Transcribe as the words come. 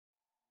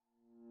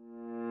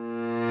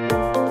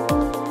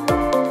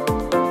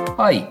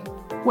Hi,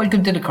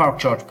 welcome to the Cork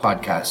Church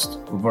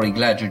Podcast. We're very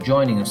glad you're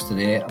joining us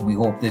today, and we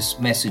hope this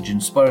message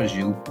inspires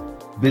you,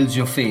 builds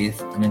your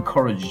faith, and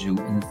encourages you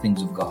in the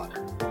things of God.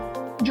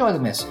 Enjoy the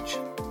message.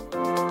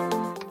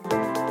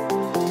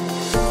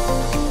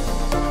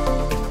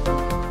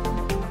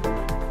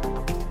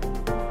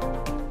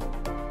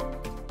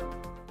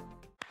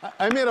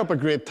 I made up a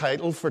great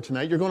title for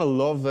tonight. You're going to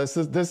love this.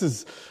 This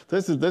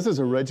is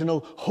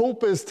original.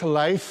 Hope is to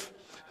Life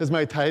is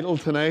my title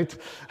tonight.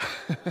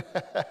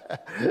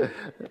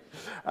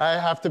 I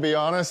have to be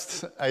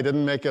honest, I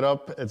didn't make it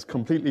up. It's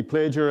completely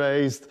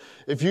plagiarized.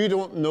 If you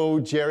don't know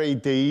Jerry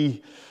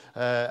D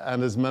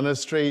and his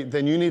ministry,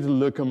 then you need to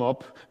look him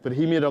up. But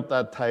he made up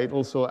that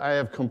title, so I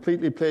have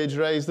completely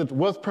plagiarized it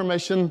with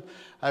permission,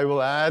 I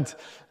will add.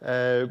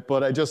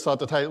 But I just thought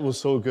the title was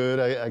so good,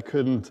 I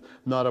couldn't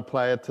not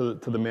apply it to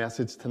the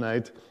message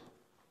tonight.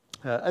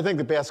 I think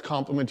the best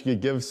compliment you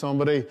could give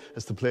somebody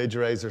is to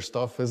plagiarize their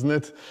stuff, isn't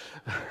it?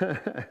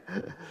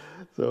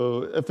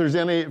 So if there's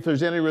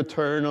any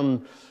return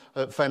on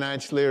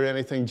financially or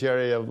anything,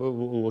 Jerry,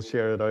 we'll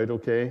share it out,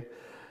 okay?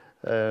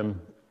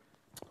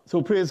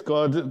 So praise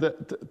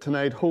God,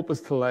 tonight, Hope is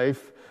to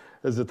Life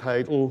is the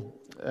title.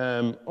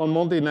 On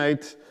Monday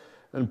night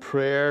in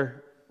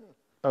prayer,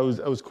 I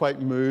was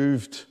quite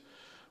moved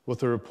with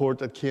the report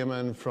that came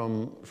in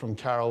from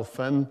Carol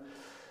Finn.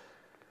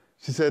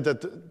 She said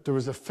that there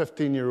was a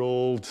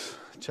 15-year-old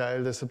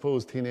child, I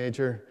suppose,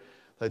 teenager,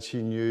 that she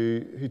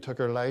knew who took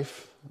her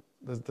life.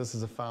 This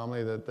is a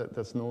family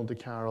that's known to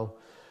Carol.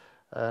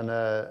 And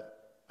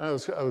I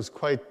was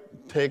quite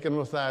taken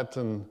with that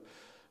and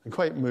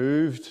quite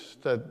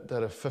moved that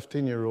a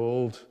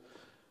 15-year-old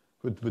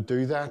would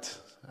do that.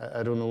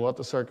 I don't know what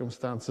the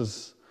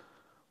circumstances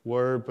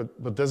were,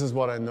 but this is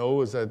what I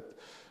know, is that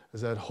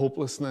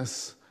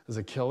hopelessness is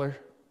a killer.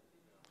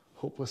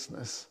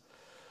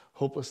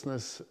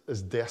 Hopelessness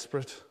is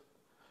desperate.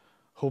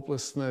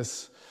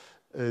 Hopelessness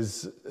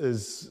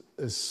is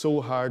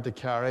so hard to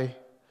carry.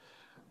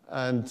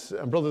 And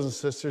brothers and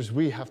sisters,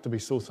 we have to be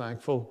so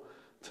thankful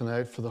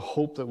tonight for the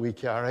hope that we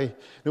carry. You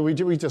know,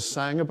 we just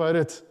sang about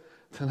it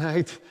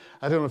tonight.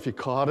 I don't know if you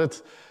caught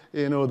it.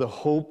 You know, the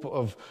hope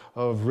of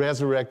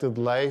resurrected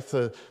life,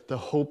 the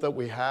hope that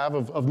we have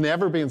of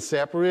never being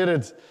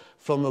separated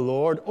from the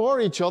Lord or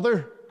each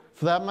other,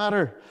 for that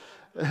matter.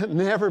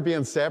 Never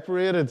being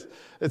separated.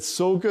 It's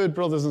so good,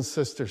 brothers and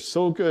sisters,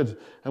 so good.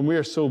 And we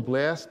are so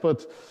blessed.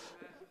 But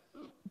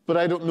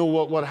I don't know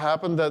what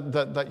happened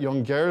that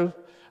young girl.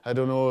 I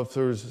don't know if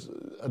there's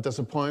a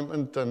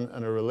disappointment in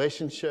a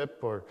relationship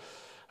or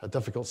a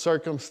difficult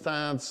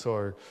circumstance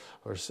or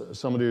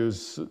somebody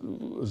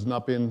who's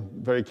not being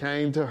very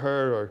kind to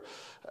her, or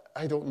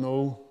I don't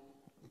know.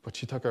 But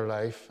she took her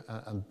life,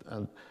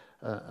 and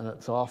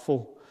it's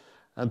awful.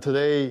 And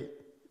today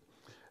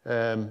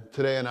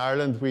in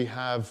Ireland, we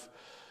have,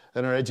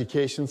 in our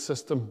education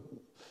system,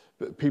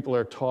 people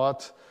are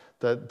taught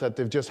that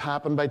they've just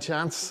happened by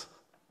chance.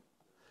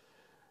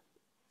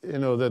 You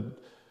know, that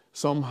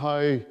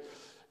somehow,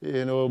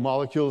 you know,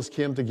 molecules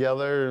came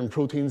together and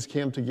proteins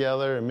came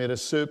together and made a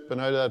soup,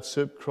 and out of that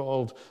soup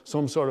crawled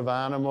some sort of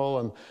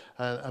animal,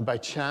 and by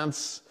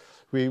chance,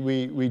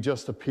 we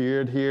just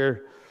appeared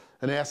here.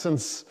 In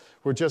essence,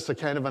 we're just a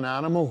kind of an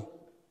animal.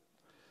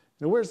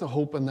 You know, where's the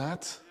hope in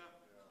that?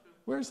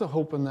 Where's the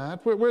hope in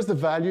that? Where's the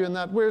value in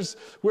that? Where's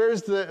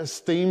the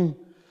esteem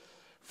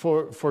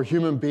for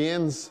human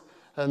beings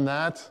in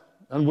that?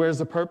 And where's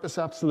the purpose?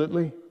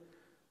 Absolutely.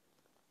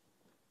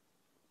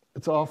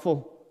 It's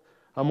awful.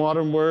 A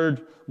modern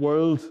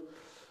world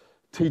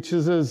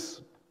teaches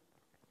us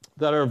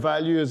that our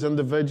value as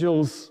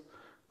individuals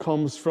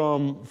comes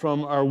from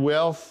our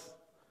wealth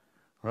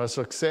or our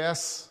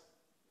success.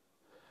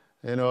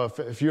 You know,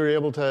 if you're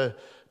able to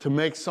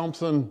make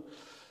something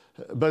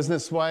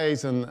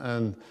business-wise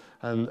and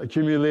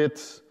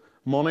accumulate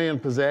money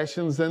and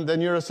possessions,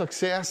 then you're a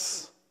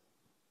success.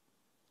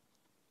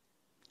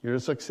 You're a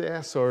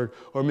success. Or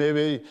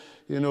maybe,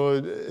 you know,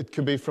 it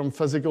could be from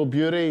physical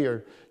beauty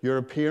or your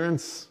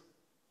appearance.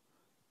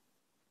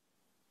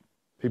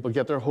 People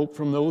get their hope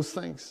from those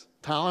things.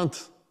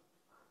 Talent.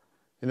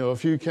 You know,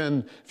 if you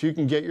can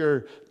get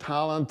your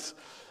talent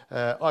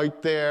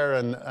out there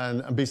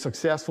and be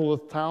successful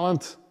with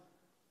talent,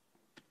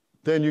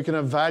 then you can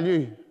have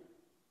value.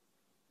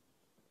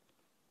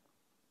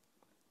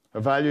 Our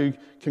value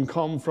can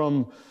come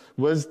from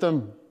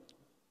wisdom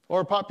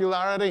or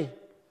popularity.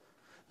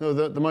 You know,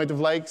 the amount of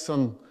likes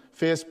on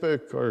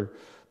Facebook or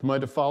the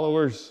amount of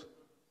followers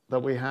that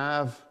we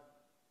have.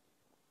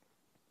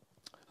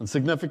 And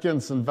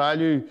significance and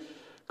value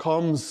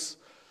comes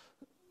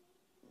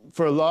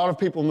for a lot of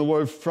people in the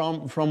world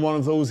from one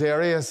of those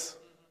areas.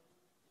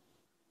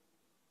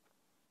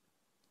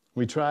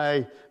 We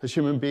try as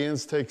human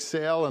beings to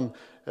excel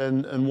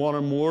in one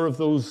or more of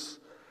those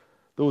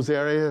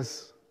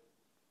areas.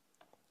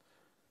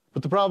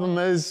 But the problem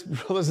is,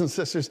 brothers and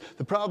sisters,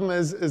 the problem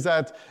is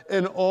that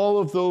in all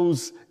of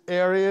those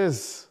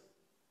areas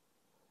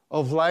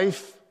of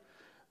life,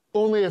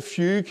 only a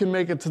few can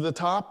make it to the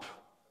top.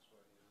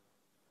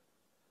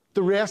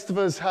 The rest of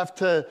us have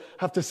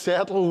to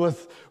settle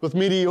with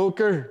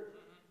mediocre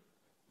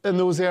in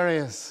those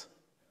areas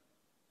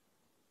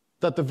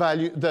that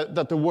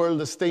the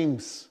world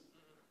esteems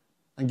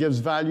and gives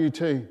value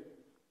to.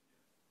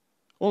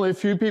 Only a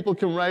few people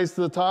can rise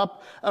to the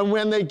top, and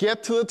when they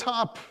get to the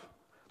top,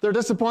 they're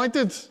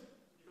disappointed.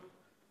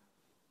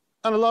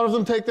 And a lot of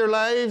them take their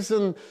lives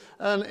and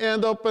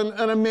end up in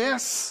a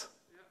mess.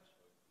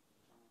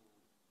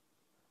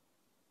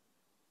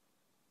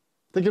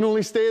 They can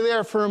only stay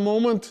there for a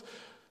moment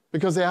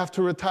because they have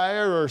to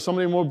retire, or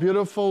somebody more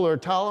beautiful or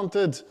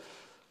talented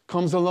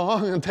comes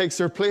along and takes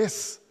their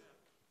place.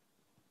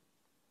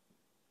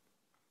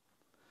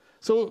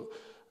 So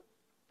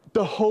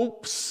the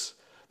hopes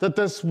that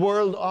this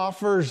world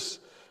offers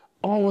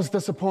always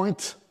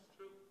disappoint.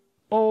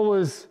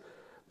 Always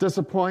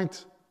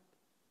disappoint.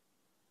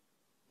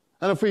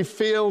 And if we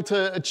fail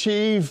to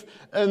achieve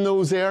in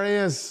those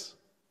areas,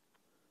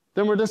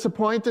 then we're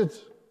disappointed.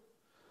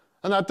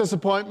 And that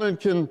disappointment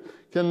can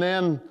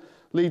then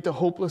lead to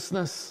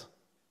hopelessness.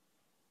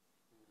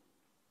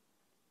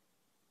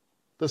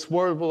 This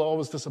world will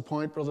always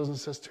disappoint, brothers and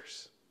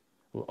sisters.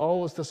 It will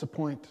always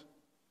disappoint.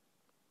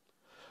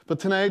 But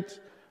tonight,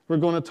 we're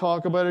going to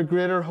talk about a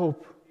greater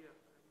hope.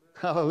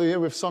 Hallelujah.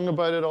 We've sung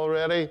about it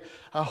already.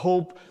 A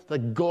hope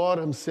that God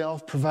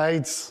himself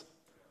provides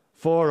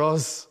for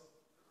us.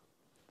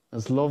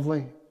 It's lovely.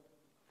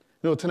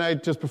 You know,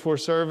 tonight, just before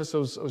service, I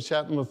was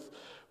chatting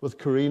with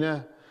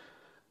Karina.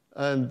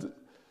 And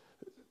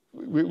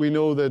we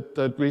know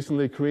that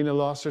recently Karina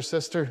lost her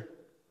sister,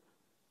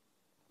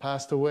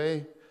 passed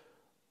away.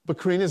 But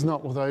Karina's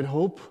not without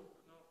hope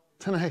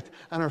tonight.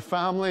 And her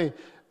family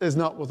is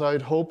not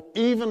without hope,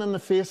 even in the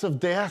face of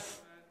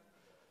death.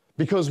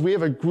 Because we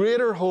have a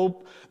greater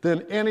hope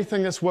than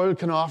anything this world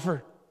can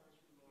offer.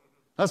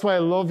 That's why I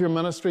love your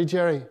ministry,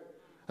 Jerry.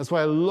 That's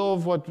why I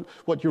love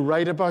what you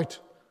write about.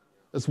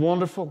 It's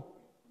wonderful.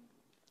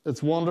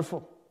 It's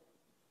wonderful.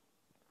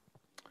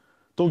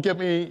 Don't get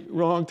me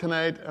wrong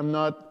tonight. I'm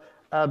not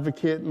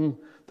advocating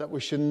that we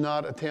should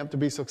not attempt to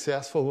be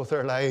successful with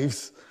our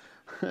lives.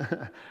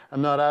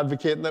 I'm not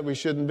advocating that we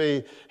shouldn't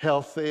be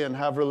healthy and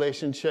have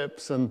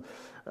relationships and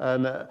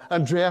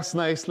dress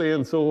nicely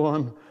and so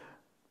on.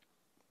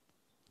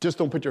 Just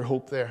don't put your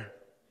hope there.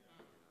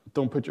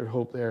 Don't put your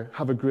hope there.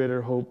 Have a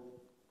greater hope.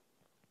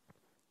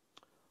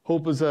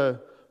 Hope is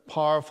a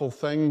powerful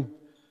thing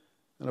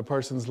in a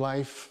person's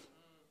life.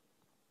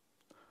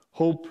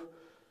 Hope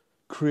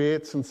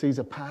creates and sees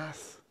a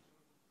path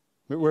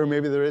where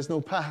maybe there is no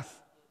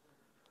path.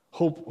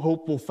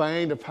 Hope will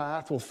find a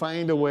path, will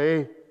find a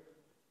way.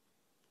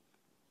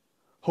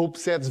 Hope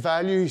sets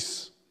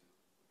values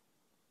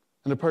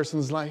in a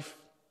person's life.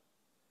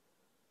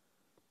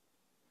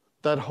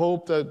 That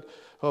hope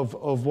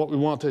of what we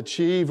want to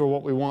achieve or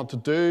what we want to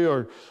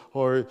do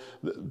or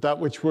that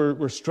which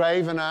we're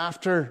striving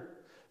after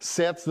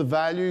sets the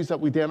values that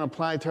we then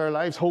apply to our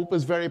lives. Hope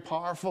is very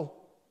powerful.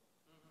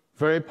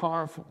 Very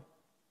powerful.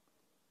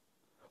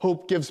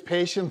 Hope gives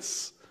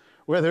patience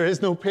where there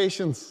is no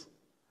patience.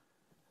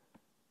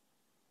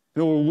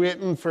 You know, we're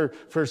waiting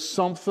for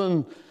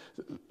something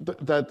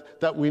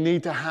that we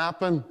need to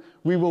happen.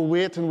 We will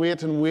wait and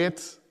wait and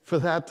wait for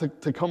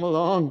that to come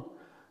along.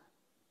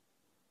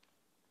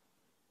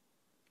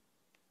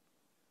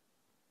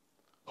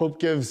 Hope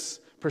gives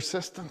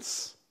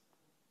persistence.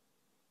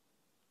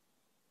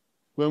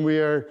 When we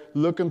are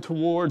looking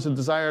towards a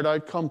desired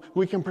outcome,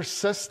 we can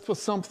persist with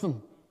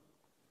something.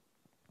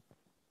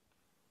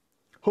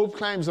 Hope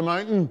climbs a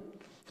mountain.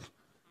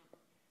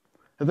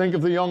 I think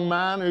of the young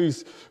man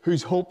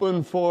who's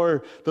hoping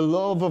for the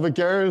love of a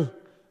girl.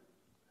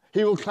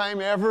 He will climb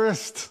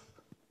Everest.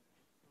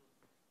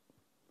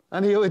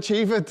 And he'll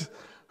achieve it.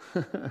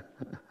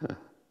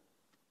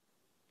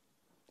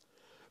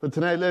 But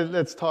tonight,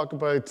 let's talk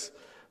about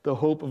the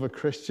hope of a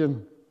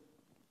Christian.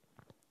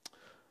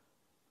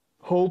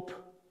 Hope,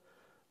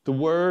 the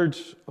word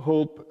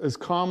hope, is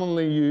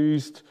commonly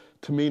used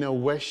to mean a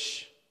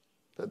wish.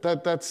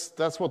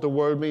 That's what the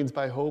word means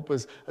by hope,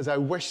 is I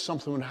wish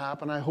something would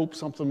happen, I hope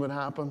something would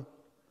happen.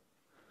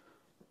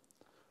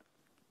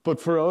 But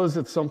for us,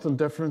 it's something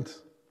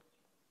different.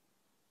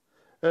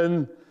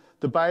 In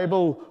the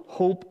Bible,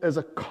 hope is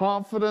a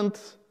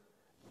confident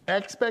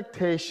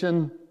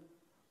expectation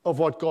of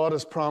what God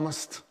has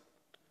promised.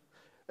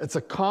 It's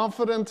a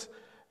confident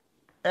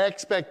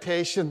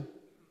expectation.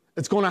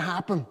 It's going to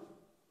happen.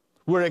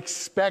 We're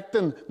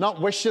expecting,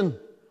 not wishing.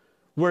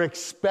 We're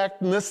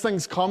expecting this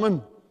thing's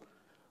coming.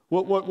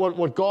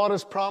 What God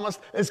has promised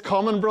is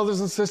coming, brothers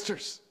and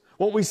sisters.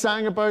 What we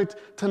sang about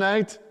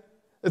tonight,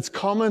 it's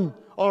coming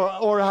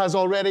or has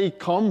already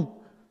come.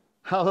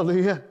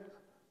 Hallelujah.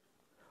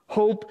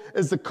 Hope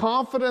is the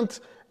confident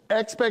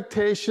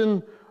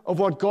expectation of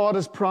what God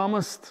has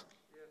promised.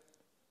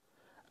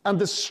 And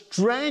the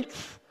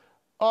strength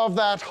of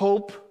that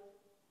hope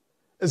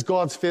is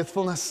God's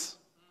faithfulness.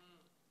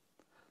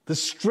 The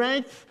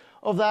strength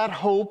of that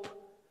hope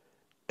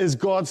is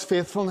God's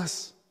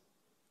faithfulness.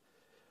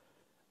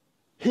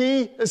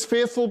 He is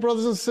faithful,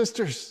 brothers and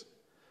sisters.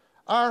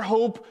 Our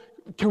hope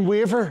can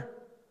waver.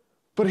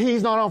 But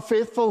he's not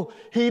unfaithful.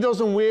 He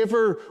doesn't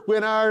waver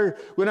when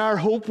our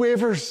hope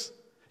wavers.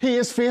 He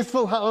is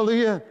faithful.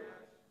 Hallelujah.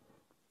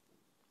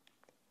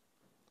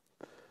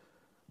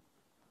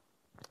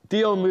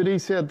 D.L. Moody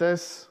said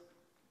this.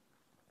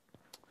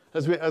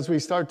 As we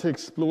start to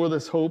explore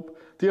this hope,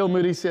 D.L.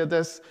 Moody said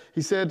this.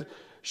 He said,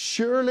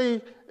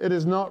 "Surely it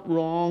is not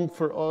wrong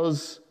for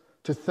us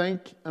to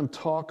think and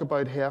talk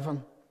about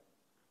heaven.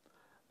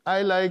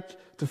 I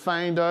like to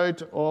find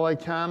out all I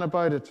can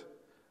about it.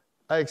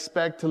 I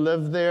expect to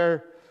live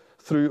there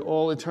through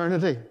all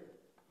eternity.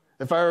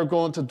 If I were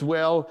going to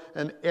dwell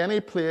in any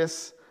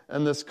place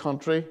in this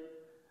country,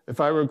 if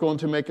I were going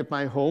to make it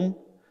my home,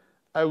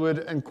 I would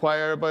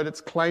inquire about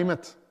its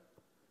climate,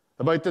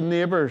 about the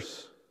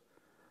neighbors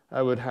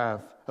I would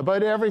have,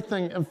 about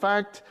everything, in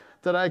fact,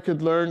 that I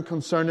could learn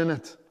concerning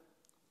it.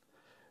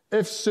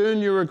 If soon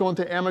you were going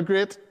to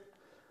emigrate,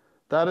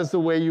 that is the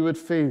way you would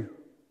feel.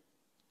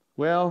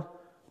 Well,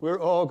 we're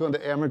all going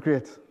to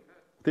emigrate,"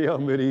 D.L.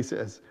 Moody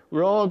says.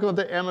 We're all going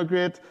to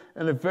emigrate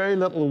in a very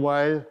little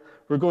while.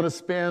 We're going to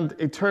spend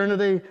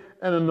eternity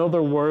in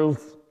another world.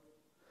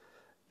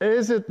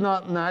 Is it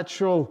not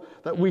natural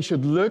that we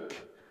should look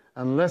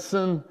and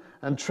listen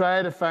and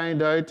try to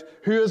find out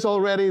who is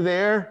already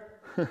there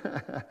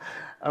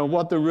and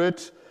what the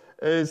route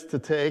is to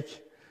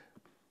take?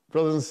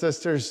 Brothers and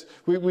sisters,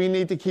 we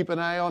need to keep an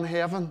eye on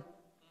heaven.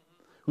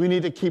 We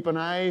need to keep an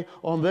eye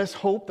on this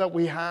hope that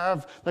we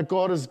have, that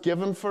God has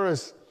given for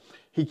us.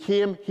 He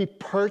came, he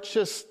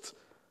purchased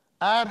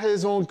at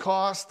his own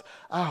cost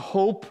a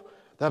hope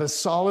that is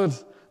solid,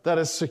 that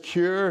is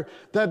secure,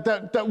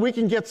 that we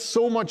can get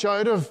so much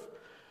out of.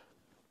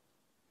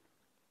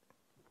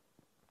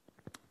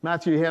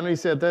 Matthew Henry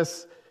said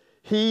this: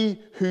 "He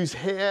whose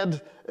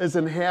head is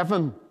in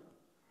heaven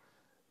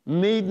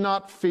need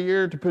not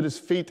fear to put his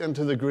feet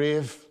into the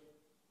grave."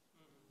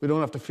 We don't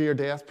have to fear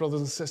death,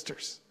 brothers and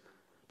sisters,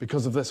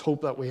 because of this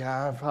hope that we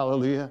have.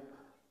 Hallelujah.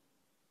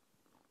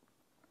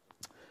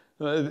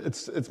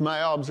 It's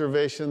my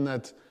observation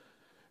that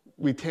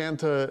we tend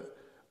to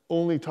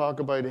only talk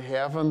about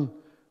heaven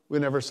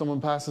whenever someone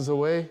passes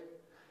away,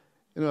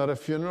 at a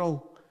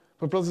funeral.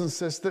 But brothers and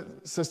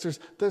sisters,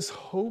 this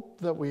hope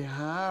that we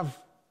have,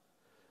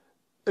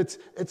 it's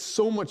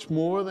so much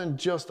more than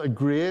just a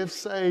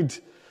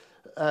graveside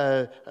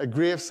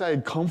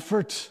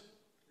comfort.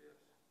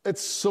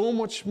 It's so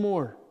much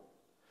more.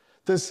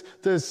 This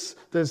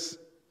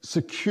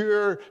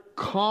secure,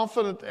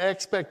 confident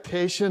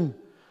expectation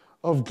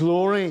of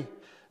glory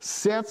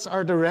sets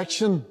our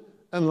direction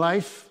in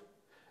life.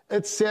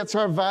 It sets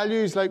our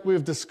values, like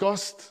we've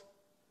discussed.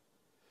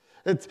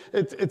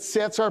 It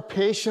sets our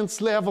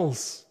patience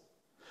levels.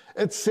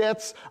 It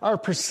sets our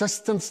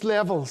persistence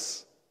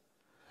levels.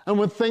 And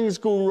when things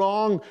go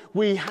wrong,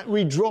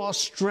 we draw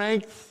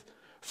strength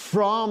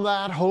from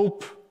that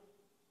hope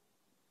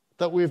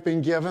that we've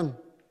been given.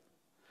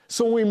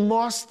 So we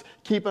must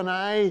keep an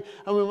eye,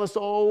 and we must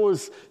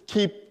always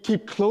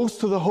keep close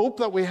to the hope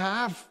that we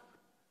have.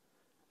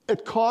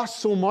 It costs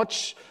so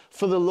much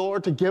for the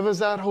Lord to give us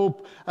that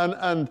hope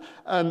and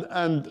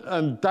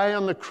die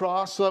on the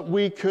cross so that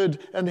we could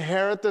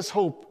inherit this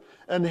hope,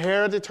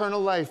 inherit eternal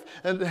life,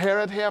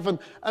 inherit heaven.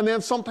 And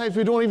then sometimes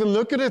we don't even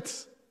look at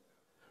it.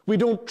 We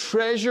don't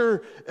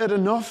treasure it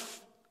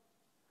enough.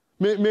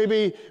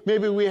 Maybe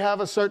we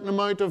have a certain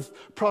amount of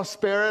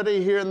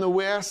prosperity here in the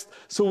West,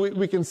 so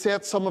we can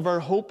set some of our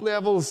hope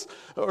levels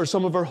or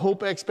some of our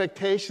hope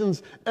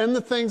expectations in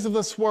the things of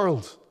this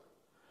world.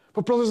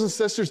 But brothers and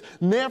sisters,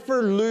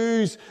 never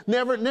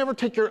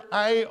take your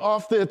eye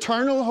off the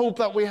eternal hope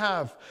that we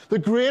have, the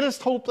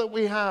greatest hope that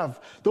we have,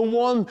 the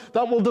one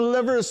that will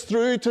deliver us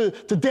through to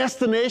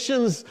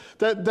destinations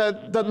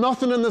that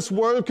nothing in this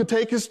world could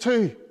take us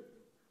to.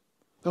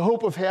 The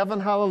hope of heaven,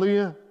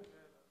 hallelujah.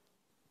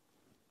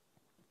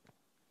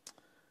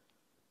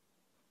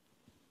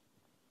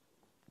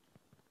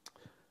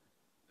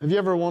 Have you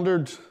ever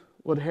wondered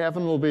what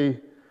heaven will be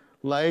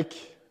like?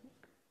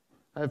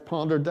 I've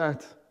pondered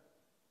that.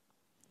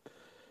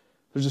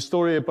 There's a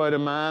story about a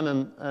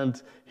man,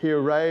 and he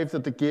arrived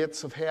at the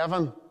gates of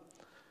heaven,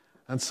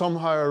 and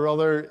somehow or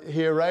other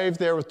he arrived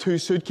there with 2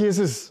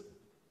 suitcases.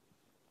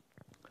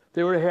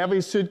 They were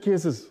heavy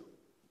suitcases.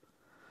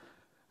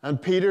 And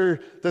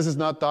Peter, this is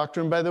not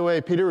doctrine, by the way,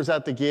 Peter was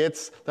at the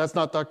gates. That's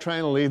not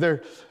doctrinal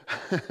either.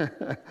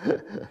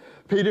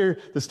 Peter,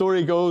 the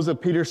story goes that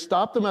Peter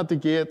stopped him at the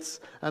gates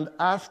and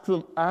asked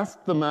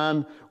the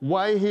man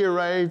why he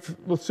arrived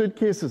with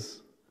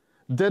suitcases.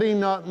 Did he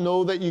not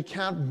know that you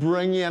can't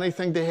bring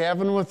anything to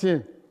heaven with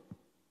you?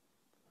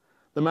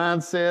 The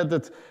man said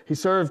that he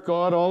served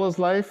God all his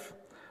life,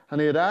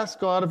 and he had asked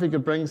God if he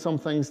could bring some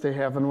things to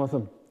heaven with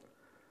him.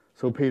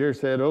 So Peter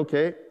said,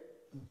 okay,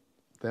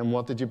 then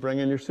what did you bring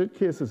in your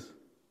suitcases?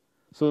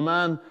 So the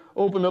man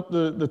opened up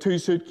the 2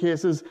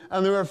 suitcases,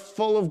 and they were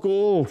full of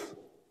gold.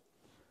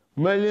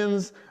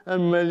 Millions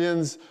and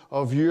millions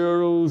of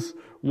euros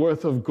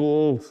worth of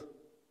gold.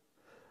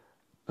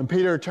 And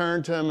Peter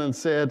turned to him and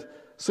said,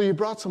 so you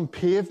brought some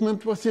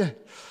pavement with you?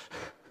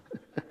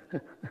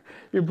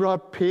 You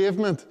brought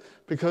pavement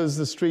because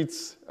the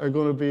streets are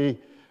going to be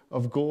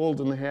of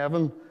gold in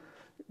heaven.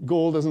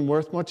 Gold isn't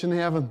worth much in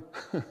heaven.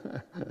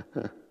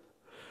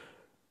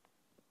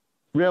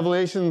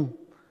 Revelation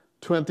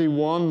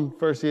 21,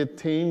 verse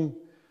 18,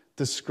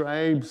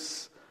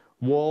 describes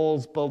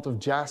walls built of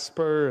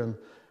jasper and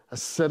a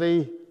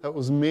city that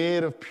was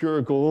made of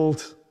pure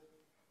gold,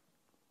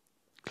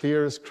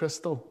 clear as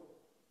crystal.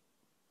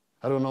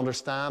 I don't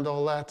understand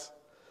all that.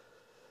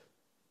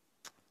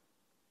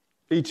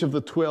 Each of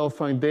the 12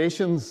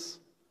 foundations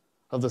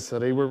of the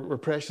city were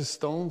precious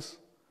stones.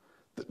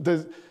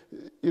 The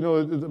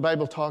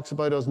Bible talks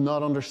about us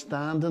not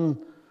understanding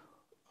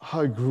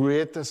how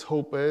great this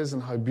hope is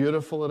and how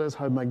beautiful it is,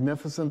 how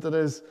magnificent it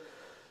is.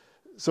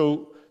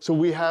 So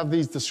we have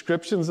these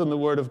descriptions in the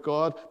Word of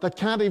God that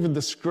can't even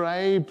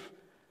describe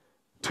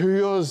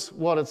to us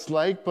what it's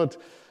like, but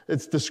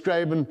it's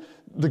describing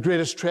the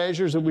greatest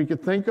treasures that we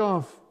could think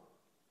of,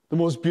 the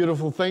most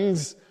beautiful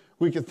things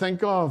we could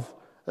think of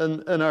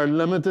in our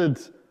limited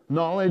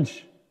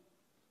knowledge.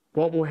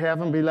 What will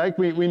heaven be like?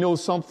 We know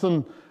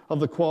something of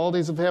the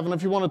qualities of heaven.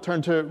 If you want to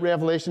turn to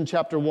Revelation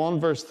chapter 1,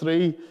 verse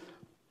 3,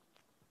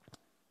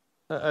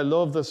 I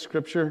love this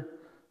scripture.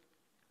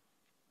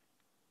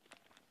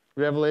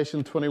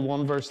 Revelation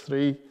 21, verse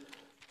 3.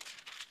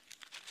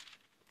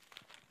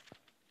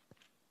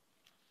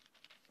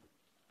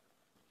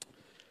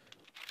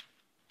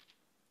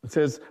 It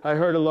says, I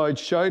heard a loud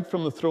shout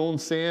from the throne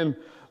saying,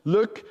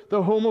 look,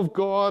 the home of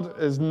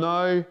God is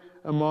now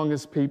among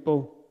his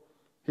people.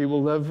 He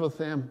will live with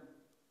them,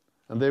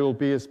 and they will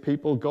be his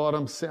people. God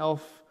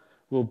himself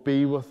will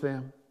be with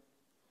them.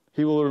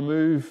 He will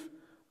remove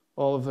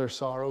all of their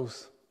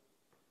sorrows.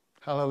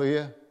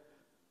 Hallelujah.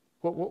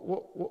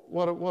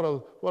 What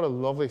a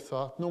lovely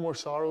thought. No more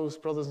sorrows,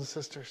 brothers and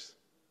sisters.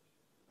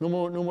 No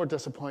more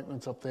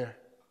disappointments up there.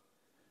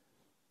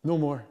 No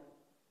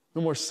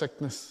more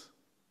sickness.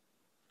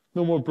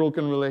 No more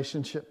broken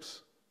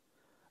relationships.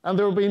 And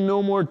there will be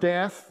no more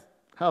death.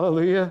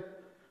 Hallelujah.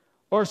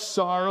 Or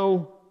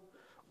sorrow,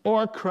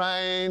 or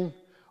crying,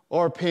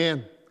 or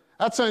pain.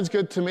 That sounds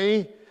good to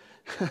me.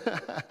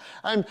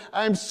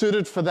 I'm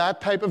suited for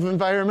that type of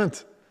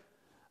environment.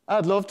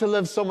 I'd love to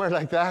live somewhere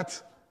like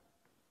that.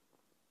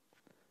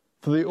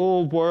 For the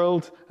old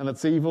world and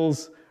its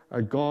evils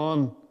are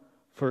gone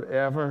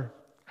forever.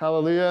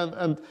 Hallelujah.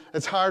 And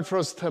it's hard for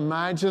us to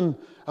imagine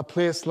a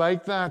place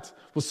like that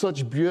with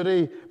such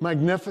beauty,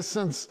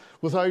 magnificence,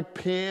 without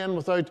pain,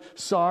 without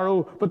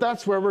sorrow. But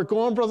that's where we're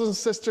going, brothers and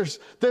sisters.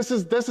 This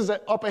is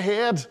up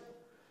ahead.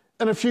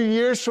 In a few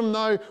years from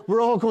now,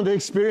 we're all going to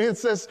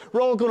experience this.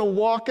 We're all going to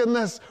walk in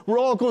this. We're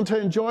all going to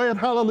enjoy it.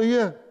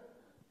 Hallelujah.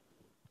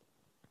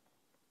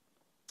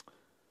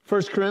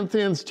 1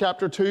 Corinthians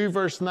chapter 2,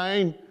 verse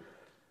 9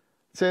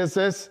 says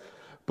this,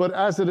 but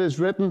as it is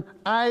written,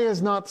 eye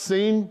is not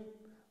seen,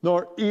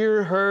 nor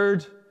ear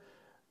heard,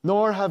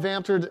 nor have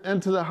entered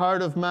into the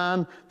heart of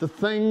man the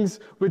things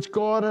which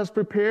God has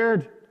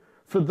prepared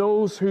for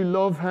those who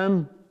love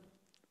him.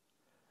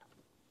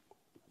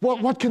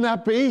 What can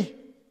that be?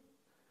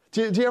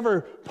 Do you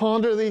ever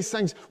ponder these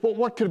things?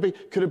 What could it be?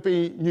 Could it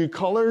be new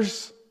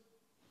colors?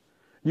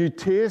 New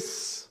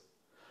tastes?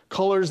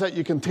 Colors that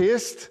you can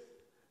taste?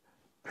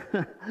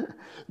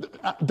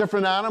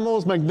 Different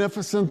animals,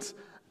 magnificent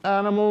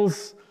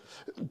animals,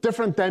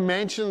 different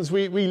dimensions.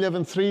 We live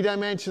in 3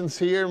 dimensions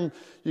here.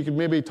 You could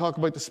maybe talk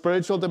about the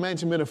spiritual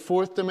dimension, maybe a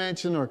 4th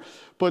dimension,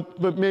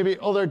 but maybe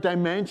other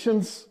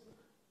dimensions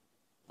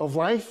of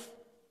life.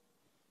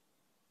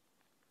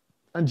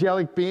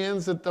 Angelic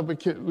beings that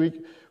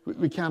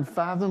we can't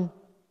fathom.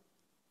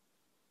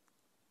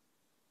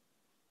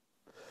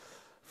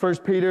 1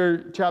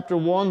 Peter chapter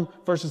 1,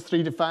 verses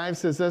 3 to 5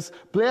 says this,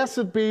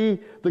 blessed be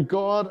the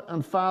God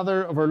and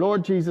Father of our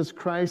Lord Jesus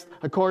Christ.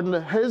 According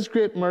to his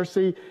great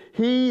mercy,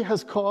 he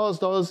has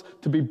caused us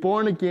to be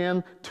born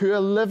again to a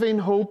living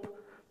hope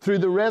through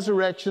the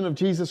resurrection of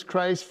Jesus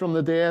Christ from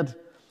the dead,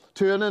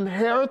 to an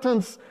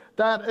inheritance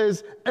that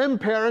is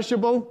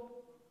imperishable,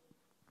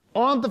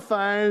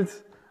 undefiled,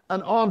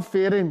 and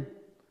unfading,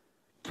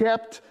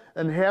 kept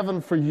in heaven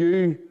for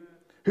you,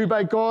 who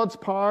by God's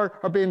power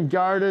are being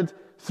guarded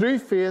through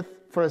faith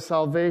for a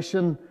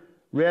salvation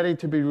ready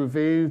to be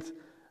revealed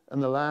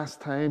in the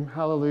last time.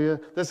 Hallelujah.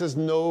 This is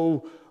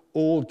no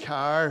old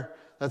car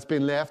that's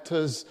been left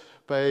to us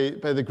by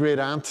the great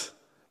aunt.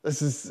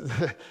 This is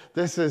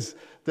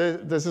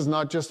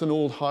not just an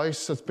old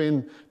house that's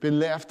been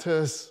left to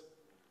us,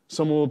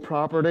 some old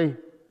property.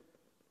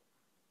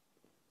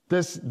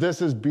 This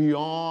is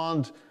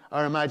beyond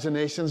our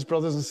imaginations,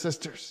 brothers and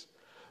sisters.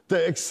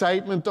 The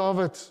excitement of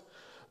it,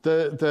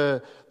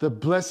 the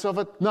bliss of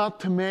it, not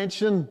to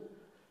mention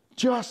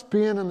just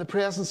being in the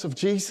presence of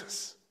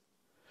Jesus,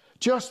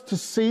 just to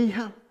see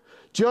him,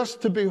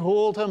 just to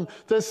behold him,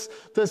 this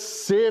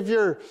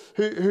Savior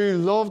who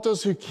loved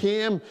us, who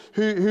came,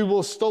 who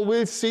will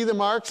we'll see the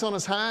marks on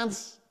his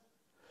hands,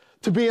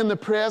 to be in the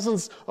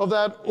presence of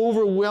that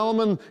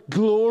overwhelming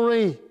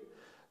glory,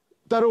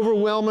 that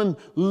overwhelming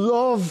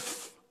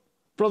love,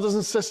 brothers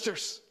and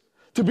sisters,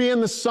 To be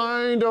in the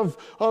sound of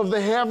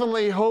the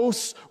heavenly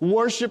hosts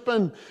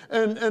worshiping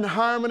in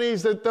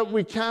harmonies that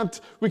we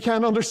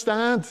can't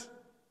understand.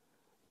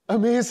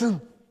 Amazing.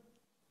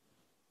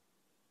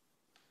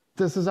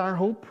 This is our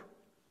hope.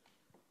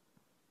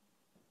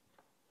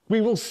 We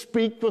will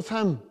speak with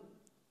him.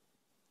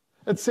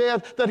 It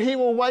said that he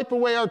will wipe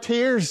away our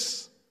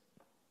tears.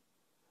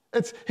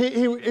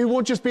 He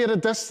won't just be at a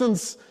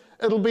distance.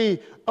 It'll be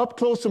up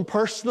close and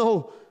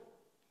personal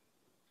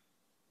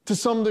to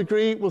some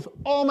degree with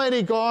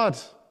Almighty God.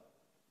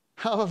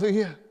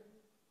 Hallelujah.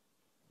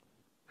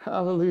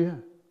 Hallelujah.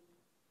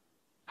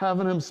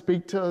 Having him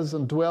speak to us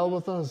and dwell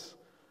with us,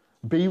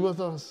 be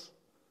with us,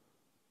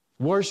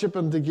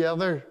 worshiping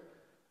together,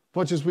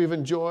 much as we've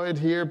enjoyed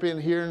here, being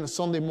here on a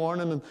Sunday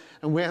morning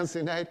and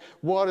Wednesday night.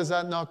 What is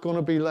that not going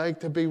to be like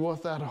to be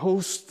with that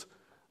host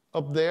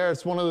up there?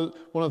 It's one of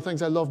the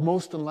things I love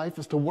most in life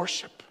is to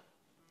worship.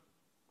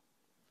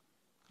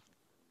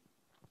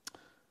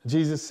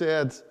 Jesus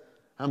said,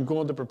 I'm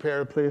going to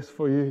prepare a place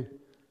for you.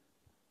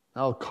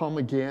 I'll come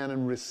again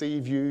and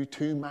receive you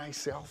to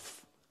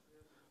myself.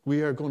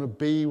 We are going to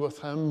be with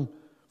him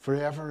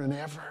forever and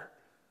ever.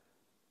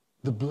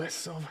 The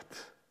bliss of it.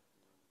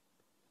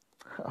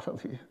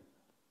 Hallelujah.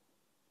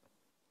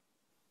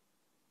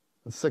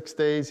 In 6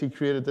 days, he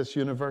created this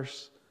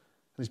universe.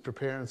 And he's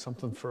preparing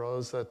something for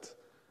us that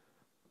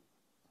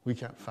we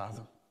can't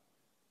fathom.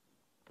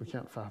 We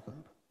can't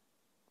fathom.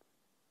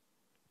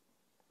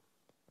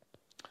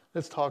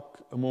 Let's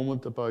talk a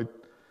moment about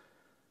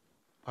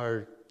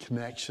our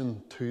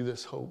connection to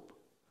this hope,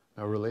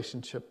 our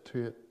relationship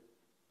to it.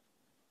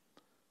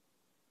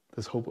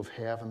 This hope of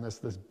heaven, this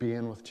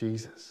being with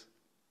Jesus.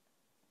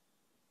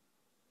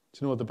 Do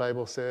you know what the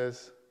Bible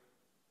says?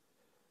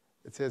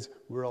 It says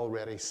we're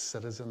already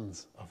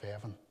citizens of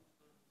heaven.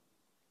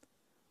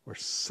 We're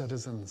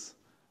citizens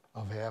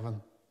of heaven.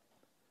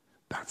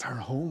 That's our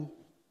home.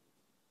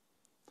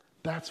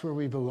 That's where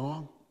we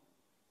belong.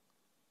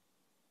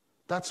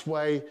 That's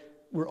why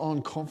we're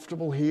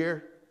uncomfortable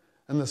here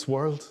in this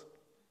world.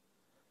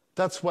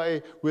 That's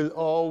why we'll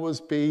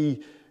always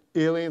be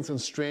aliens and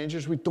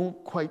strangers. We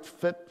don't quite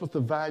fit with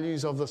the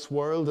values of this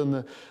world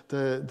and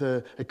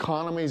the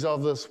economies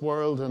of this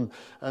world and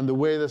the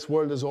way this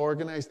world is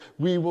organized.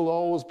 We will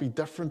always be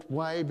different.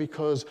 Why?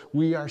 Because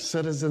we are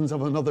citizens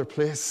of another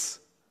place,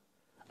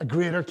 a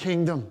greater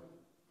kingdom,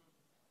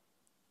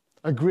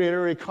 a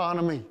greater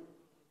economy,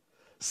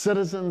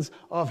 citizens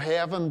of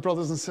heaven,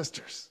 brothers and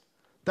sisters.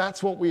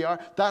 That's what we are.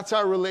 That's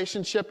our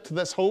relationship to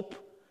this hope.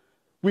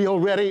 We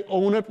already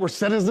own it. We're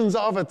citizens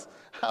of it.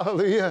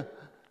 Hallelujah.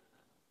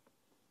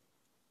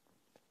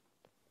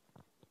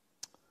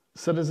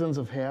 Citizens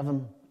of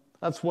heaven.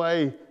 That's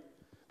why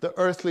the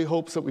earthly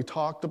hopes that we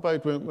talked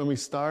about when we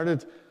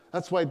started,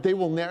 that's why they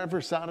will never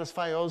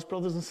satisfy us,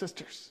 brothers and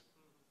sisters.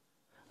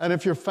 And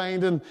if you're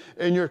finding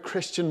in your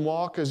Christian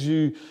walk as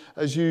you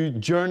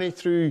journey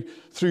through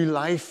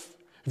life,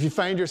 if you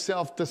find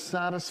yourself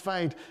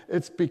dissatisfied,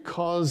 it's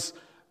because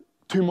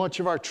too much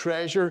of our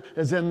treasure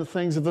is in the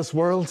things of this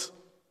world.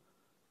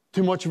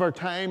 Too much of our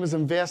time is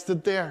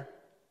invested there.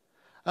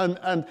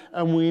 And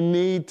we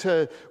need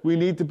to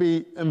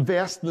be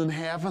investing in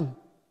heaven,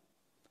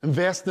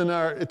 investing in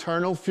our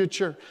eternal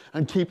future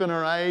and keeping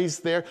our eyes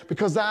there,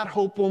 because that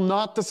hope will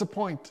not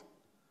disappoint.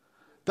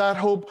 That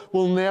hope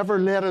will never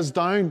let us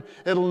down.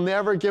 It'll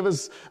never give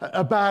us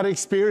a bad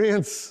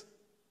experience.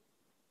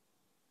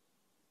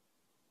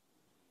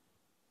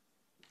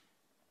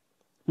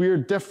 We are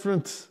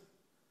different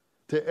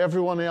to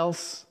everyone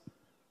else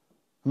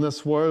in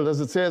this world. As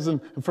it says in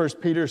 1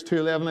 Peter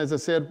 2:11, as I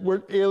said,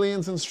 we're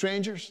aliens and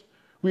strangers.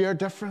 We are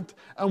different,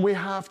 and we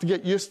have to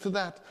get used to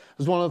that.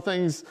 It's one of the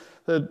things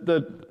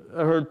that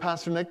I heard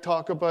Pastor Nick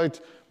talk about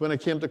when I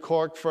came to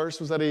Cork first,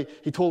 was that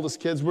he told his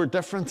kids, we're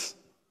different.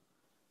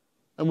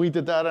 And we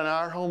did that in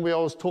our home. We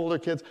always told our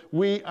kids,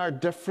 we are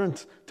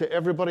different to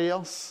everybody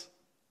else.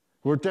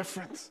 We're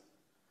different.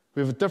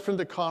 We have a different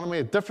economy,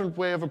 a different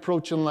way of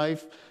approaching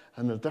life,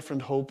 and a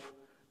different hope,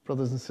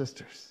 brothers and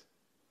sisters.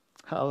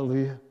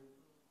 Hallelujah.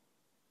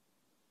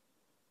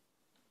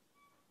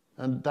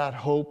 And that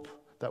hope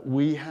that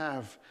we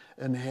have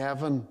in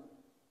heaven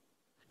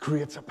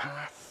creates a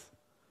path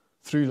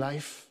through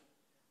life.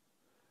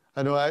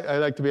 I know I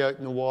like to be out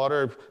in the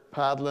water,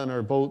 paddling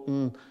or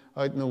boating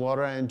out in the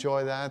water. I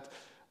enjoy that.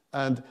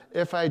 And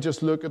if I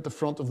just look at the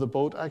front of the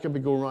boat, I can be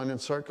going around in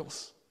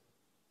circles.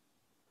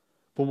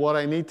 But what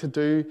I need to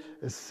do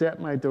is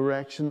set my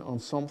direction on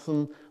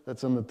something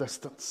that's in the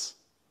distance.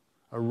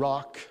 A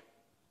rock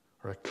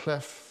or a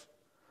cliff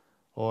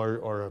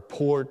or a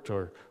port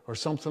or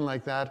something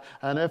like that.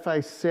 And if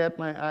I set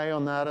my eye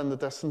on that in the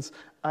distance,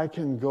 I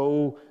can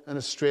go in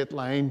a straight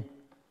line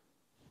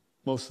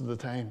most of the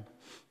time.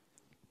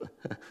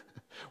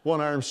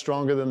 One arm's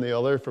stronger than the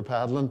other for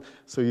paddling,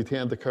 so you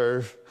tend to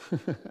curve.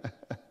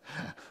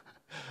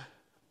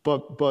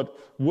 But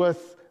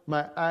with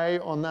my eye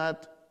on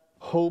that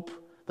hope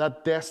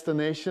that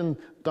destination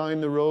down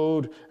the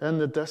road in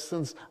the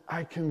distance,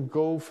 I can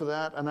go for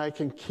that and I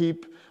can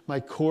keep my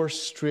course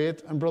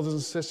straight. And brothers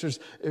and sisters,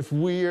 if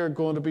we are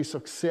going to be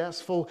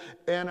successful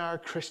in our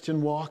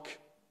Christian walk,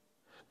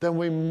 then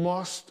we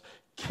must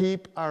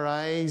keep our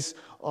eyes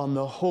on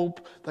the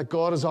hope that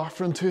God is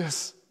offering to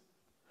us.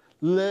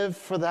 Live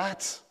for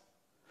that.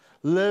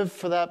 Live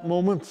for that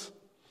moment.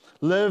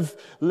 Live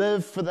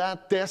for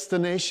that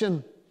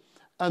destination.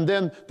 And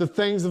then the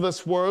things of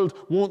this world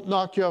won't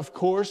knock you off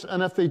course.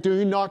 And if they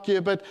do knock you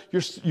a bit,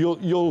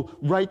 you'll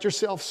right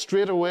yourself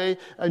straight away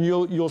and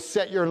you'll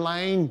set your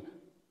line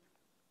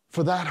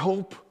for that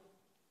hope.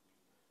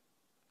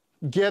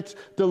 Get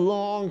the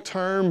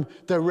long-term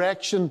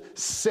direction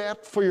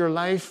set for your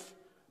life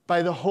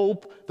by the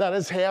hope that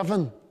is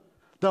heaven.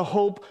 The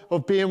hope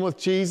of being with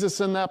Jesus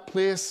in that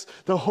place.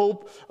 The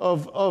hope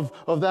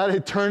of that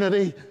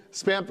eternity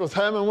spent with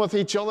Him and with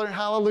each other.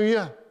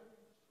 Hallelujah.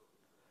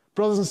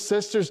 Brothers and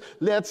sisters,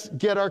 let's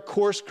get our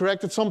course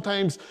corrected.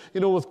 Sometimes,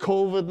 with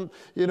COVID,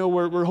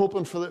 we're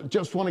hoping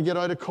just want to get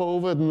out of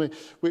COVID, and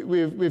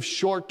we have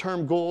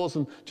short-term goals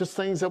and just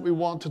things that we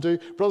want to do.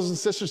 Brothers and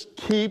sisters,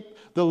 keep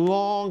the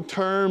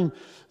long-term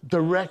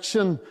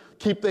direction.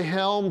 Keep the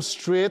helm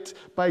straight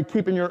by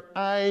keeping your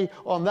eye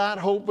on that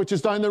hope which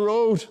is down the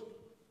road.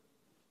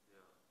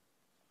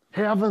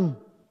 Heaven.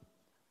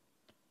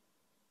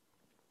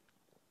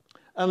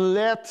 And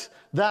let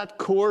that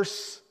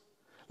course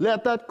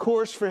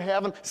for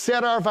heaven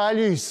set our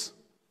values.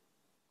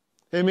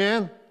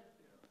 Amen?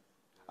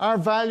 Our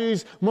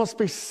values must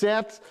be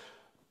set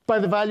by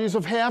the values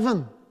of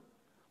heaven.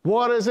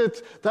 What is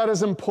it that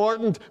is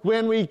important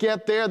when we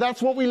get there?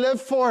 That's what we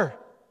live for.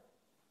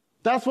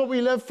 That's what we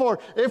live for.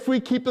 If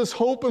we keep this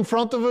hope in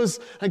front of us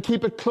and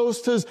keep it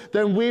close to us,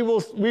 then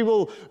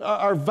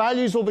our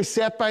values will be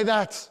set by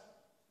that.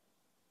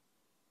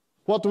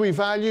 What do we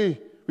value?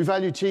 We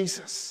value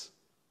Jesus.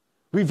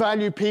 We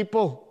value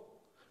people.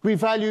 We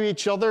value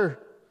each other.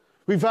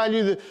 We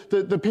value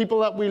the people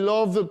that we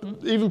love,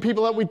 even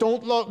people that we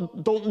don't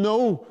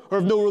know or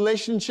have no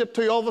relationship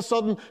to. All of a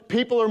sudden,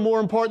 people are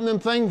more important than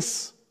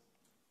things.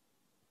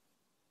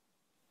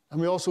 And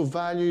we also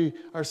value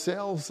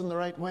ourselves in the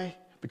right way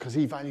because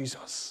He values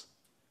us.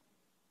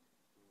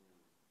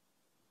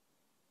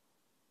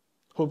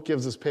 Hope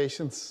gives us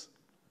patience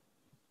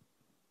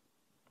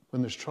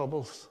when there's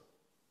troubles,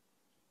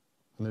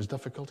 when there's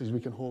difficulties. We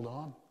can hold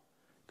on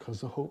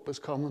because the hope is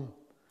coming.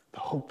 The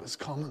hope is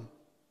coming.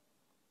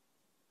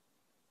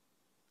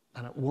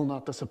 And it will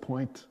not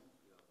disappoint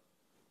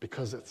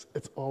because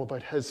it's all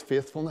about His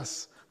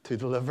faithfulness to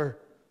deliver.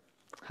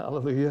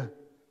 Hallelujah.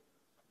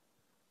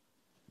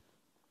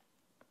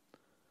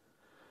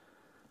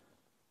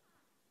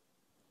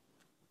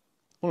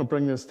 I want to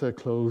bring this to a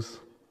close.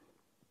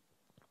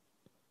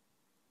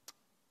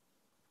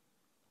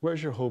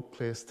 Where's your hope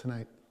placed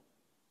tonight?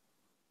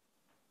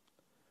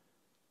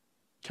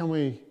 Can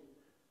we,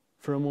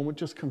 for a moment,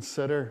 just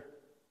consider,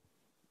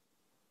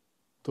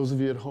 those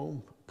of you at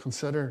home,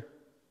 consider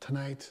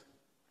tonight,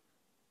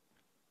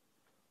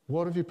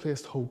 what have you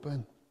placed hope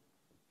in?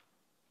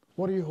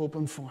 What are you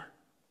hoping for?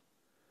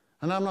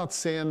 And I'm not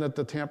saying that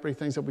the temporary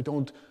things that we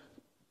don't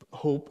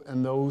hope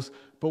in those,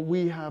 but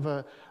we have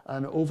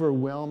an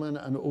overwhelming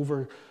and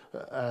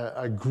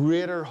a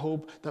greater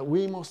hope that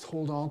we must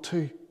hold on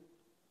to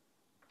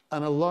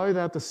and allow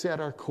that to set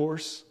our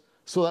course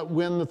so that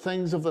when the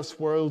things of this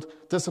world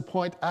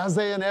disappoint, as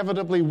they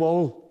inevitably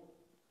will,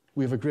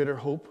 we have a greater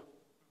hope,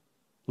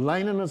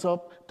 lining us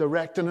up,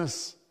 directing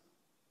us,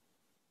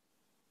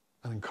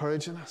 and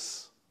encouraging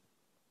us.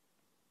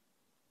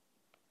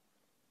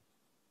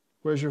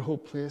 Where's your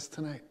hope placed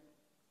tonight?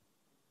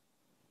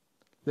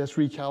 Let's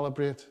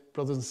recalibrate,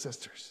 brothers and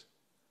sisters.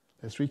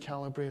 Let's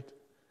recalibrate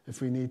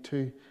if we need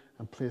to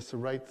and place the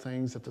right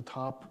things at the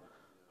top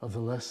of the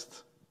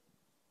list.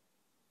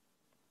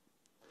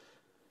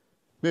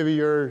 Maybe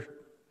you're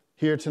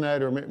here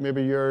tonight, or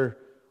maybe you're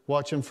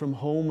watching from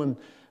home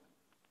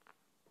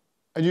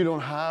and you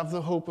don't have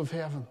the hope of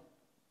heaven.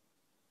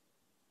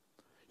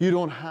 You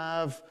don't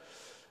have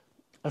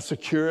a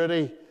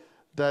security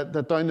that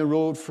down the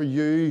road for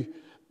you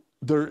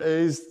there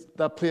is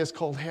that place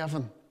called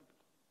heaven.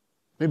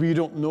 Maybe you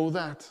don't know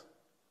that.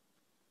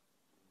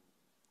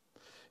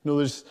 You know,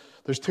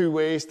 there's two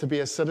ways to be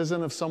a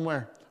citizen of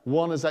somewhere.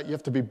 One is that you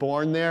have to be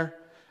born there,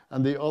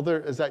 and the other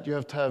is that you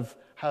have to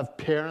have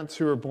parents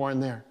who are born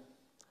there,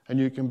 and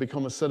you can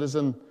become a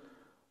citizen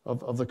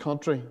of the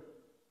country.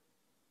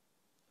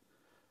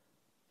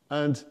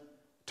 And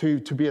to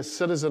be a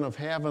citizen of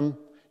heaven,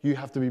 you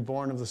have to be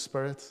born of the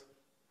Spirit,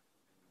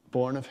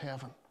 born of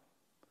heaven.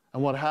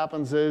 And what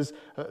happens is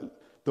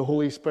the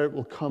Holy Spirit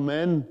will come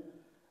in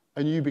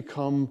and you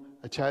become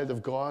a child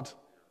of God.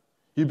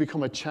 You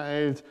become a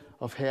child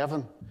of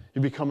heaven.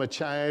 You become a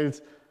child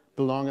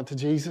belonging to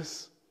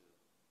Jesus.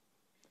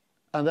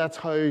 And that's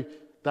how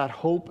that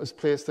hope is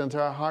placed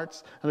into our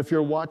hearts. And if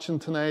you're watching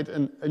tonight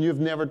and you've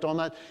never done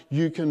that,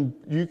 you can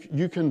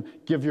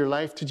give your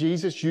life to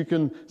Jesus. You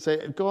can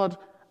say, God,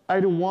 I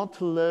don't want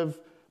to live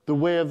the the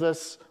way of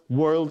this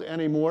world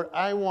anymore.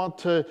 I want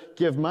to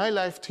give my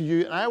life to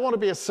you, and I want to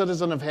be a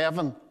citizen of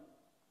heaven.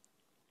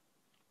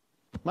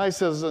 My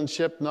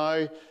citizenship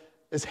now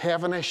is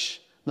heavenish,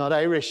 not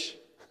Irish.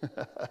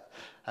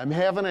 I'm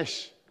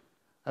heavenish.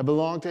 I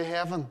belong to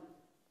heaven.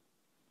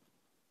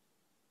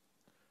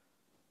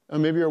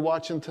 And maybe you're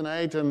watching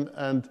tonight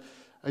and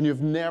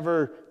you've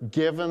never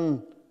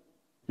given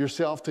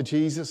yourself to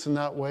Jesus in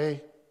that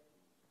way.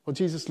 Well,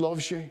 Jesus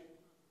loves you.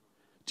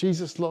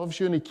 Jesus loves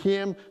you, and he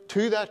came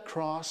to that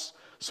cross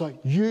so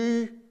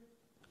you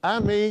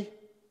and me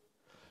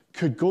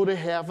could go to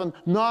heaven,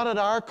 not at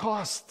our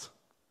cost,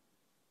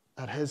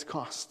 at his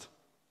cost.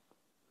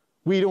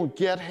 We don't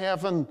get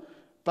heaven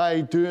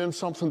by doing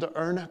something to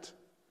earn it.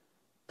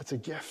 It's a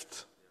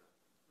gift.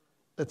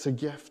 It's a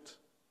gift.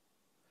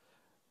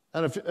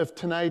 And if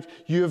tonight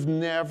you have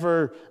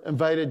never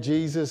invited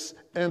Jesus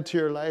into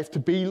your life to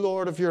be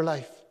Lord of your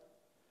life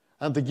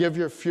and to give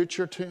your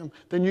future to him,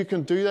 then you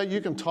can do that.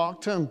 You can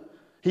talk to him.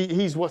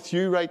 He's with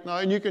you right now,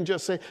 and you can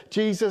just say,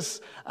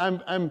 Jesus,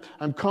 I'm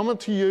coming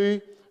to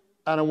you,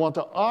 and I want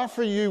to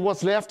offer you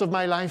what's left of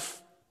my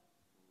life.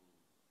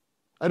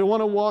 I don't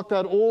want to walk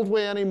that old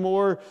way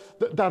anymore,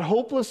 that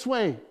hopeless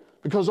way,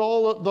 because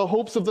all the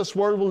hopes of this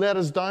world will let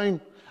us down.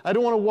 I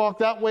don't want to walk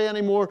that way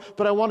anymore,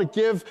 but I want to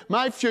give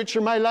my future,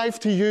 my life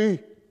to you.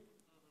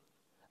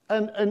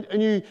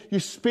 And you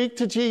speak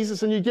to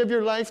Jesus and you give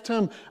your life to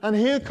him, and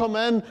he'll come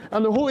in,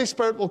 and the Holy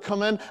Spirit will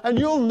come in, and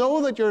you'll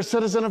know that you're a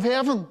citizen of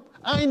heaven.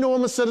 I know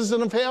I'm a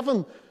citizen of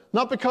heaven,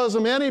 not because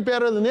I'm any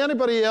better than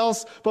anybody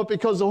else, but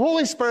because the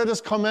Holy Spirit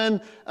has come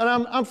in,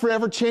 and I'm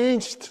forever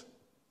changed.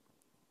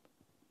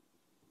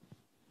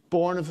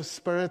 Born of the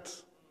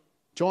Spirit.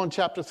 John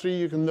chapter 3,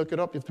 you can look it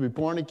up. You have to be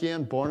born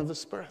again, born of the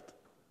Spirit.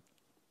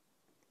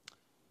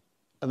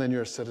 And then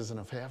you're a citizen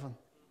of heaven.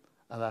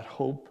 And that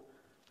hope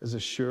is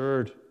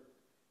assured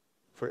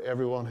for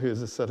everyone who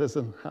is a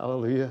citizen.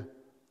 Hallelujah.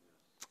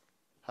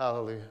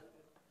 Hallelujah.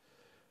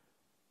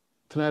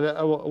 Tonight,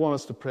 I want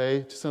us to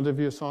pray. Just to give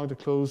you a song to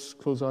close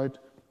out. I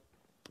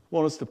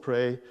want us to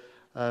pray.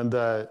 And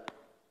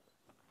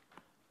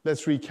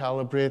let's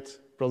recalibrate,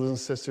 brothers and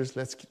sisters.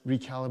 Let's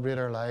recalibrate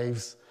our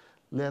lives.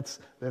 Let's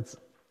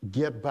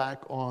get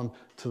back on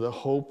to the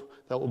hope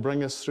that will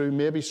bring us through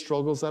maybe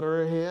struggles that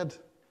are ahead.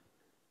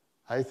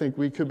 I think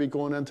we could be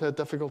going into a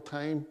difficult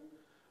time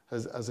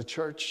as a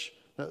church,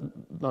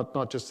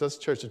 not just this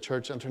church, a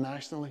church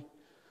internationally.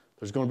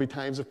 There's going to be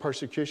times of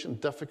persecution,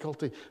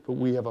 difficulty, but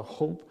we have a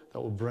hope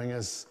that will bring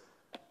us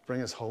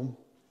home.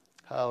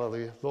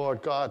 Hallelujah.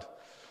 Lord God,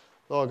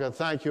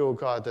 thank you, oh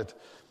God, that,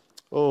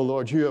 oh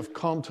Lord, you have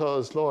come to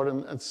us, Lord,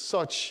 in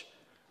such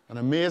an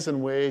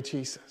amazing way,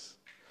 Jesus.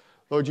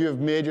 Lord, you have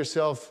made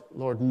yourself,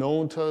 Lord,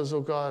 known to us,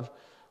 oh God.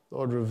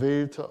 Lord,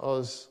 revealed to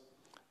us,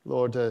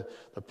 Lord, the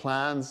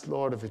plans,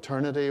 Lord, of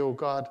eternity, oh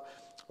God.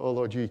 Oh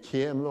Lord, you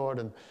came, Lord,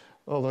 and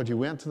oh Lord, you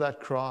went to that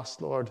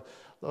cross, Lord,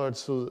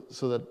 so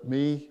that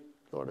me,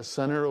 Lord, a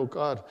sinner, oh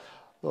God,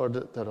 Lord,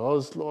 that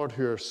us, Lord,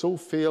 who are so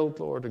failed,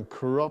 Lord, and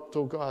corrupt,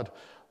 oh God,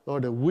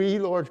 Lord, that we,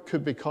 Lord,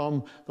 could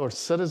become, Lord,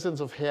 citizens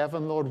of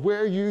heaven, Lord,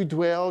 where you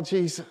dwell,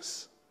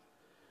 Jesus.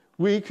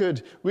 We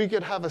could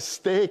have a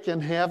stake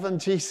in heaven,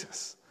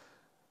 Jesus.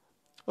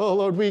 Oh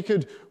Lord, we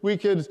could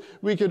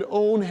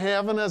own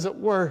heaven, as it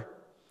were.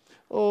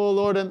 Oh,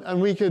 Lord,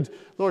 and we could,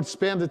 Lord,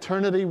 spend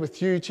eternity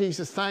with you,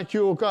 Jesus. Thank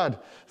you, oh God.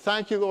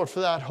 Thank you, Lord,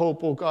 for that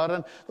hope, oh God.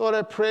 And Lord,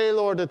 I pray,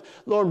 Lord, that,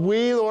 Lord,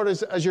 we, Lord,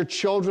 as your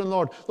children,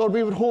 Lord,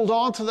 we would hold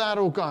on to that,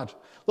 oh God.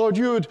 Lord,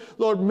 you would,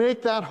 Lord,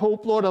 make that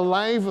hope, Lord,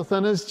 alive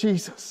within us,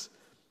 Jesus.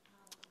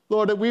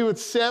 Lord, that we would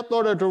set,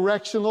 Lord, our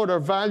direction, Lord, our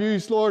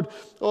values, Lord,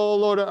 oh,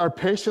 Lord, our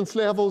patience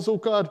levels, oh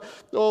God.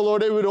 Oh,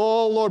 Lord, it would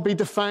all, Lord, be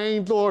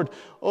defined, Lord,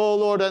 oh,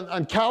 Lord,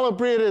 and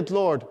calibrated,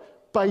 Lord,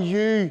 by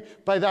you,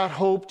 by that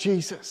hope,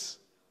 Jesus.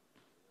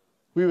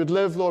 We would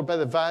live, Lord, by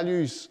the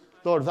values,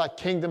 Lord, of that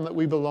kingdom that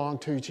we belong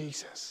to,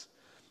 Jesus.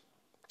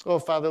 Oh,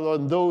 Father,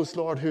 Lord, and those,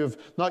 Lord, who have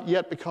not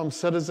yet become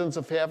citizens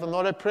of heaven,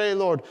 Lord, I pray,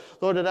 Lord,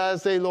 that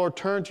as they, Lord,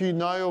 turn to you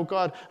now, oh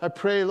God, I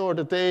pray, Lord,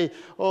 that they,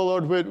 oh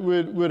Lord,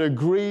 would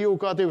agree, oh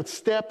God, they would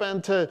step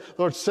into,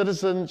 Lord,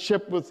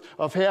 citizenship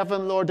of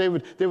heaven, Lord, they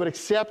would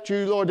accept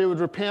you, Lord, they would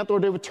repent,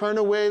 Lord, they would turn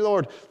away,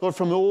 Lord,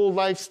 from the old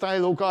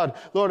lifestyle, oh God,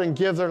 Lord, and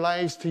give their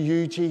lives to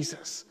you,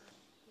 Jesus.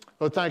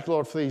 Lord, thank you,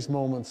 Lord, for these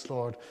moments,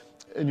 Lord,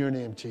 in your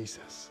name,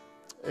 Jesus.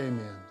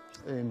 Amen.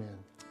 Amen.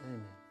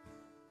 Amen.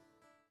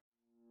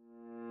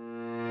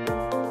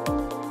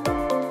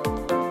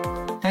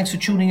 Thanks for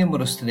tuning in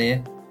with us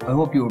today. I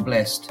hope you were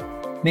blessed.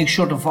 Make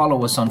sure to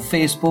follow us on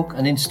Facebook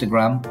and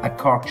Instagram at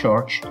Cork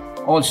Church.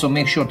 Also,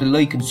 make sure to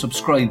like and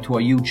subscribe to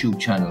our YouTube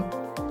channel.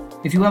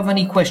 If you have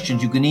any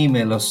questions, you can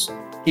email us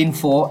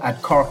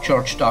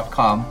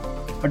info@corkchurch.com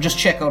or just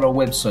check out our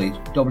website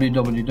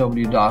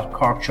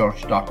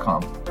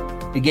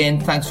www.corkchurch.com. Again,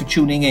 thanks for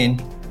tuning in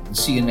and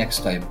see you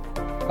next time.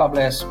 God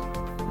bless.